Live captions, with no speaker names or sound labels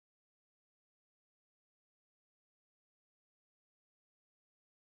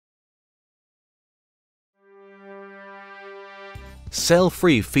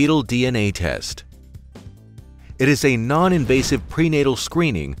Cell-free fetal DNA test. It is a non-invasive prenatal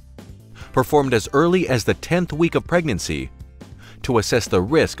screening performed as early as the 10th week of pregnancy to assess the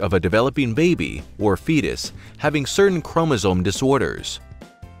risk of a developing baby or fetus having certain chromosome disorders.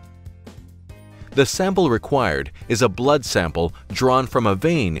 The sample required is a blood sample drawn from a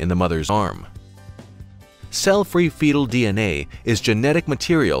vein in the mother's arm. Cell-free fetal DNA is genetic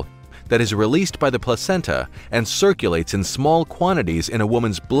material that is released by the placenta and circulates in small quantities in a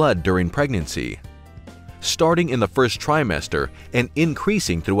woman's blood during pregnancy, starting in the first trimester and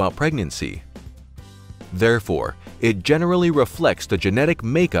increasing throughout pregnancy. Therefore, it generally reflects the genetic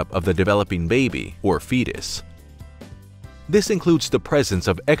makeup of the developing baby or fetus. This includes the presence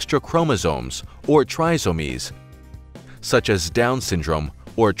of extra chromosomes or trisomies, such as Down syndrome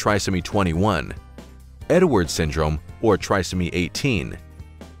or trisomy 21, Edwards syndrome or trisomy 18,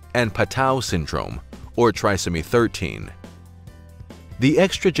 and fetal syndrome or trisomy 13. The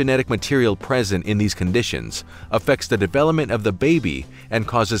extra genetic material present in these conditions affects the development of the baby and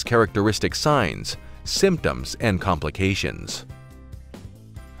causes characteristic signs, symptoms, and complications.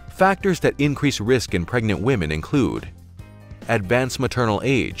 Factors that increase risk in pregnant women include advanced maternal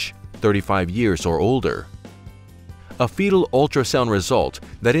age, 35 years or older, a fetal ultrasound result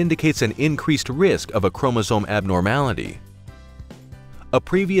that indicates an increased risk of a chromosome abnormality, a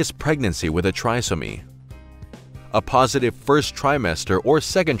previous pregnancy with a trisomy, a positive first trimester or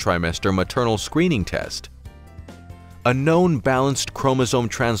second trimester maternal screening test, a known balanced chromosome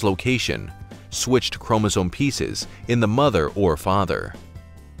translocation, switched chromosome pieces in the mother or father.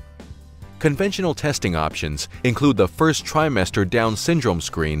 Conventional testing options include the first trimester Down syndrome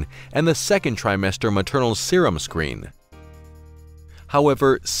screen and the second trimester maternal serum screen.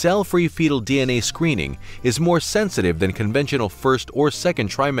 However, cell-free fetal DNA screening is more sensitive than conventional first or second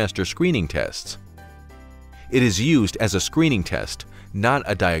trimester screening tests. It is used as a screening test, not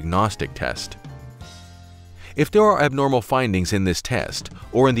a diagnostic test. If there are abnormal findings in this test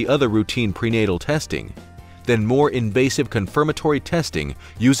or in the other routine prenatal testing, then more invasive confirmatory testing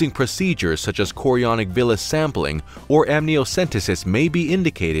using procedures such as chorionic villus sampling or amniocentesis may be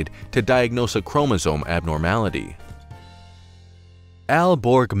indicated to diagnose a chromosome abnormality. Al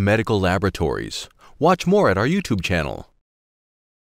Borg Medical Laboratories. Watch more at our YouTube channel.